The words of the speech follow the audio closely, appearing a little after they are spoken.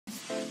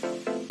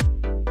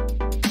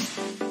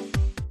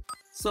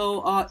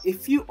So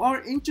if you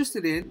are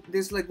interested in,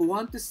 there's like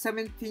 1 to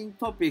 17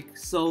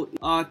 topics. So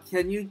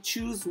can you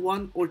choose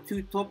 1 or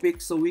 2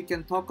 topics so we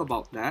can talk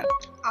about that?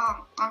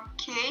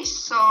 Okay,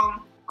 so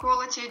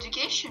quality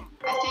education.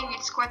 I think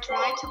it's quite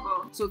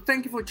relatable. So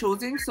thank you for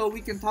choosing. So we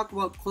can talk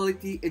about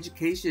quality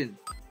education.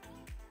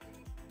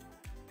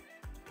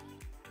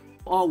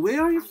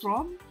 Where are you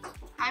from?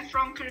 I'm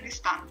from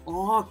Kyrgyzstan.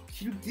 Oh,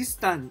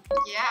 Kyrgyzstan.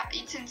 Yeah,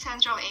 it's in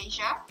Central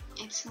Asia.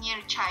 It's near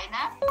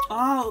China.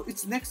 Oh,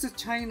 it's next to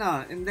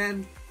China. And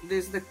then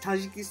there's like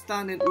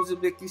Tajikistan and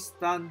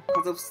Uzbekistan,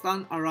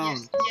 Kazakhstan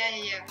around.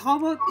 Yes. Yeah. How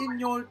about in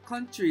your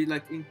country,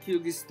 like in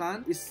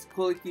Kyrgyzstan? Is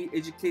quality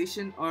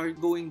education are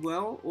going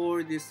well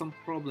or there's some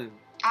problem?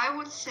 I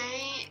would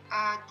say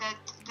that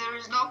there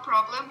is no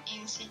problem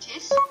in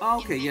cities.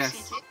 Okay, in big yes.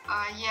 cities.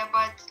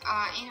 But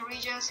in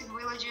regions, in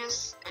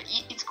villages,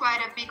 it's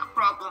quite a big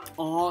problem.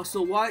 Oh,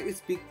 so why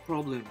it's big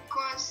problem?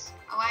 Because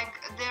like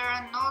there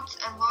are not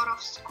a lot of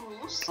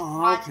schools, Oh,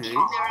 but okay.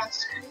 if there are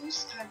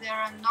schools, there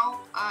are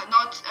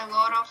not a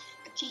lot of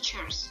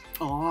teachers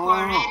who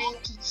are Oh, ready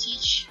to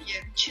teach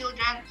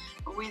children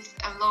with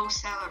a low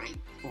salary.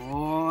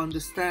 oh,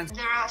 understand.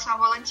 There are some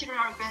volunteer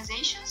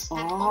organizations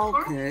that Oh,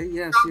 offer okay,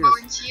 yes, some yes.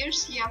 volunteers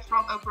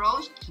from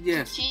abroad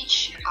Yes. to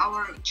teach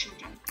our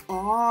children.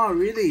 Oh,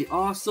 really?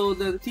 Oh, so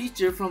the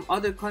teacher from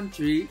other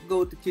country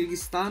go to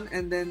Kyrgyzstan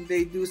and then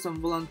they do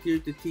some volunteer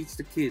to teach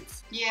the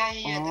kids. Yeah,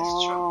 that's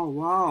true. Oh,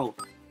 wow.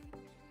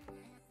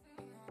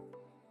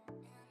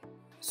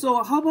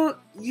 So how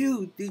about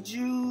you? Did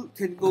you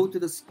can go to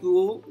the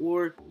school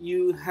or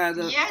you had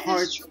a Yeah,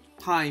 hard that's true.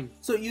 time?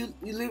 So you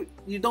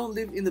don't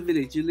live in the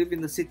village, you live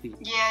in the city.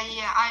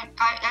 Yeah.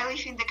 I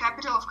live in the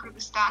capital of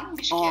Kyrgyzstan,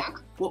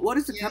 Bishkek. What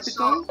is the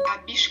capital? So,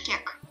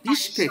 Bishkek.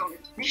 Bishkek.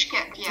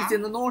 Bishkek, yeah. It's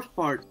in the north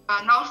part.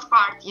 North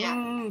part,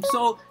 yeah.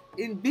 So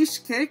in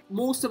Bishkek,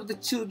 most of the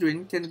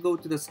children can go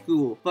to the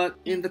school, but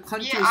in the Yeah, I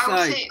would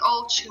countryside, say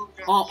all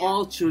children.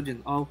 all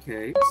children.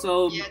 Okay,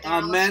 so Yeah, there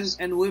are men lots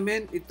of and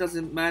women, it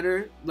doesn't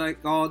matter. Like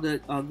all the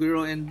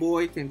girl and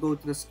boy can go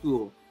to the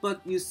school.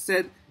 But you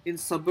said in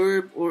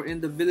suburb or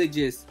in the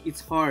villages,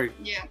 it's hard.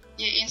 Yeah,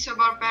 in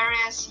suburb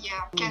areas,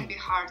 can be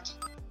hard.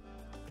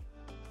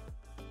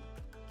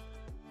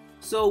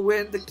 So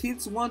when the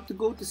kids want to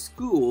go to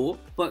school,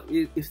 but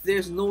if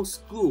there's no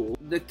school,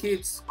 the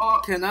kids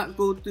cannot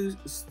go to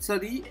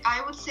study.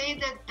 I would say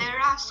that there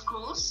are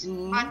schools,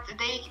 but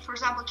they, for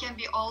example, can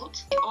be old,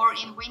 or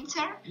in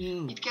winter,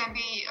 it can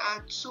be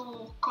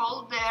too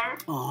cold there.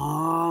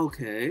 Oh,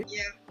 okay.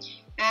 Yeah.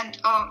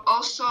 And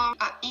also,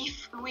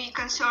 if we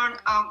concern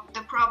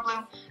the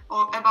problem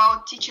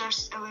about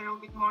teachers a little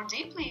bit more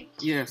deeply,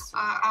 Yes.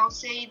 I would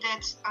say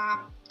that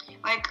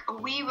like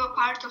we were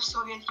part of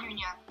Soviet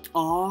Union.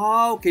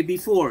 Oh, okay.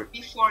 Before.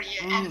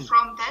 And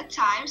from that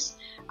times,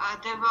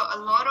 there were a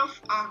lot of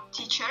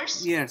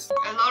teachers. Yes.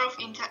 A lot of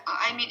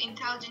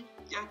intelligent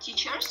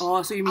teachers.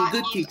 Oh, so you mean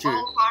good teachers?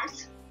 All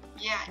parts.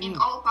 Yeah, in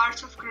all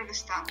parts of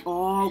Kyrgyzstan.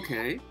 Oh,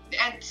 okay.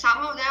 And some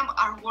of them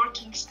are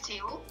working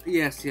still.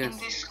 Yes. In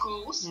these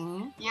schools.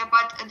 Yeah,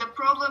 but the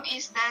problem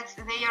is that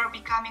they are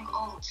becoming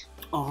old.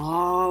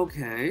 Oh,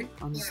 okay.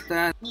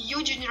 Understand.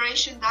 New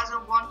generation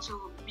doesn't want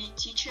to be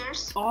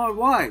teachers. Oh,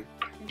 why?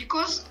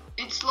 Because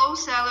it's low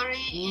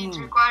salary, it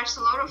requires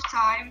a lot of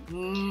time.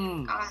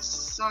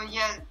 So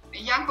yeah,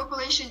 young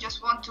population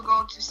just want to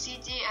go to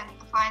city and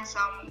find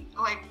some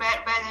like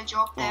better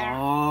job there.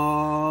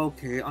 Oh,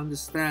 okay.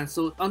 Understand.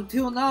 So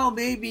until now,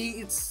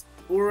 maybe it's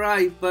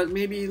alright, but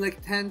maybe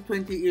like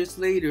 10-20 years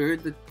later,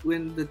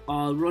 when the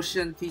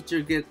Russian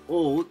teacher get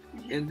old,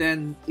 and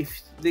then if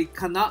they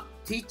cannot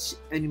teach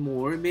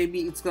anymore,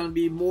 maybe it's gonna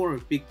be more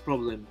big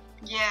problem.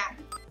 Yeah.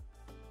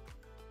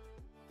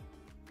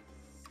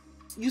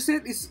 You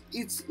said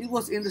it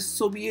was in the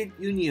Soviet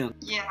Union.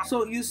 Yeah.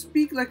 So you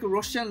speak like a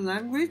Russian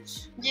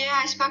language? Yeah,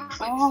 I speak.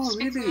 Oh,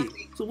 speak really?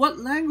 fluently. So what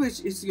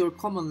language is your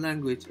common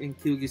language in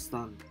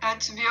Kyrgyzstan?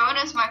 To be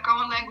honest, my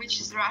common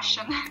language is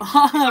Russian.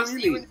 Ah, Because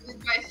really? even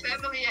with my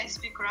family, I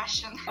speak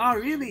Russian. Ah,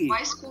 really?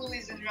 My school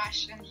is in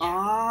Russian. Yeah.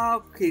 Ah,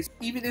 okay.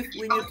 Even if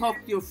when you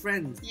talk to your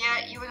friends?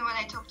 Yeah, even when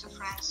I talk to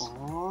friends.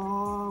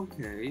 Oh,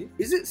 okay.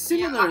 Is it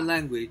similar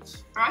language?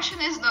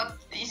 Russian is not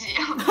easy.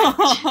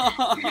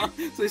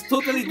 So it's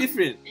totally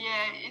different.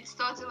 Yeah, it's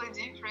totally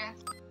different.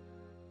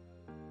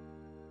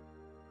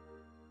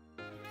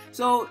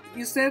 So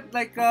you said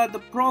like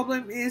the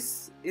problem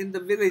is in the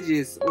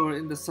villages or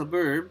in the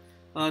suburb,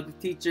 the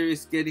teacher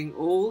is getting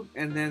old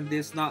and then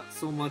there's not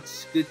so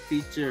much good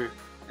teacher,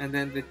 and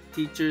then the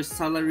teacher's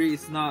salary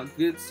is not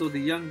good, so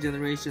the young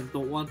generation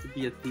don't want to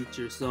be a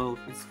teacher, so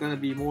it's gonna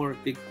be more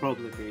big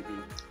problem maybe.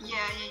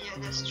 Yeah,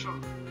 that's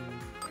true.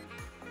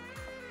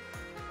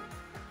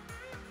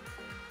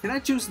 Can I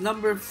choose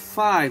number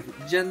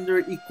 5,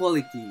 gender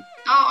equality?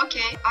 Oh,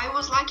 okay. I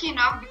was lucky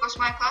enough because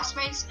my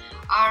classmates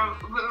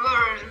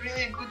were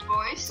really good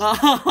boys. They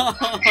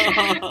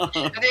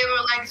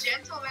were like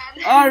gentlemen.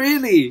 Ah,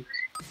 really?